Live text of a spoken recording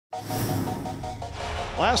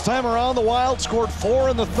Last time around, the Wild scored 4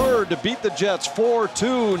 in the third to beat the Jets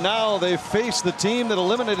 4-2. Now they face the team that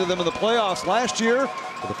eliminated them in the playoffs last year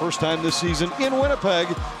for the first time this season in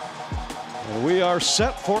Winnipeg. And we are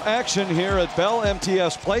set for action here at Bell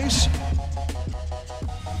MTS Place.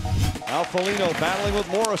 Now Foligno battling with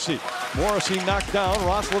Morrissey. Morrissey knocked down,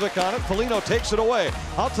 Roslovic on it. Foligno takes it away.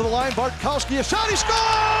 Out to the line, Bartkowski, a shot, he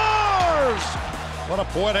scores! What a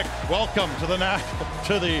poetic welcome to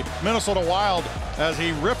the Minnesota Wild as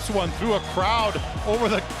he rips one through a crowd over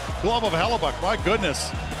the glove of Hellebuck. My goodness.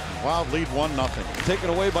 Wild lead 1-0. Taken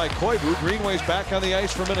away by Koivu. Greenway's back on the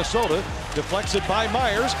ice for Minnesota. Deflects it by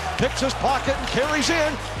Myers. Picks his pocket and carries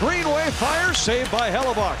in. Greenway fires, saved by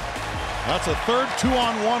Hellebuck. That's a third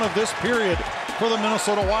 2-on-1 of this period for the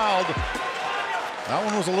Minnesota Wild. That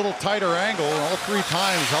one was a little tighter angle. All 3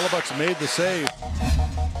 times Hellebuck's made the save.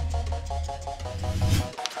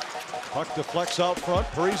 Puck deflects out front.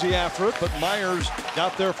 Parisi after it, but Myers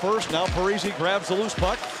got there first. Now Parisi grabs the loose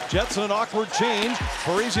puck. Jets in an awkward change.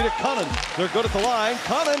 Parisi to Cunnin. They're good at the line.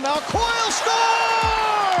 Cunnin, now Coyle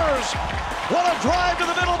scores! What a drive to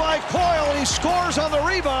the middle by Coyle. He scores on the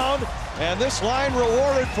rebound. And this line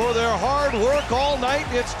rewarded for their hard work all night.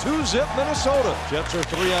 It's 2-zip Minnesota. Jets are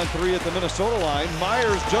 3-on-3 at the Minnesota line.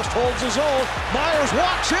 Myers just holds his own. Myers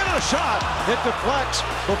walks in and a shot. It deflects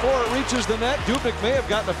before it reaches the net. Dubnyk may have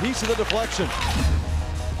gotten a piece of the deflection.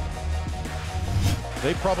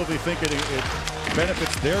 They probably think it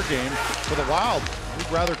benefits their game. For the Wild,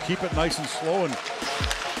 we'd rather keep it nice and slow and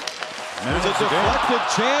there's a deflected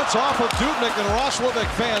chance off of Dubnyk, and Roslovic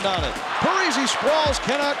fanned on it. Parisi sprawls,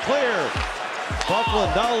 cannot clear.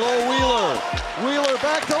 Buckland down low, Wheeler. Wheeler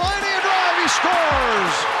back to line and drive, he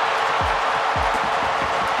scores!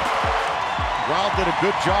 Wild did a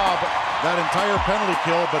good job that entire penalty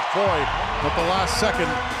kill, but boy, at the last second,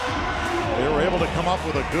 they were able to come up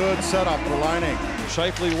with a good setup for lining.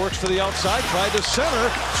 Scheifele works to the outside, tried to center.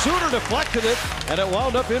 Suter deflected it, and it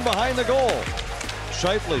wound up in behind the goal.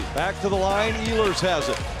 Scheifele back to the line. Ehlers has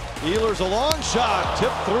it. Ehlers a long shot,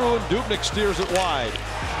 tipped through, and Dubnyk steers it wide.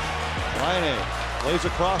 Laine lays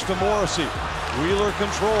across to Morrissey. Wheeler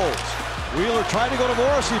controls. Wheeler trying to go to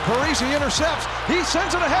Morrissey. Parisi intercepts. He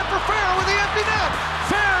sends it ahead for Fair with the empty net.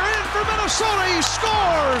 Fair in for Minnesota. He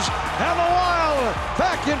scores, and the Wild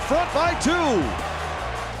back in front by 2.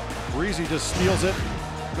 Parisi just steals it.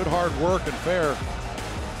 Good hard work, and Fair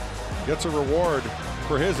gets a reward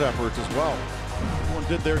for his efforts as well. Everyone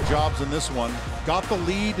did their jobs in this one. Got the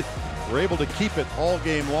lead. Were able to keep it all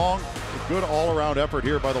game long. A good all-around effort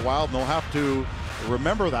here by the Wild, and they'll have to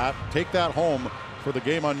remember that, take that home for the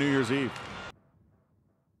game on New Year's Eve.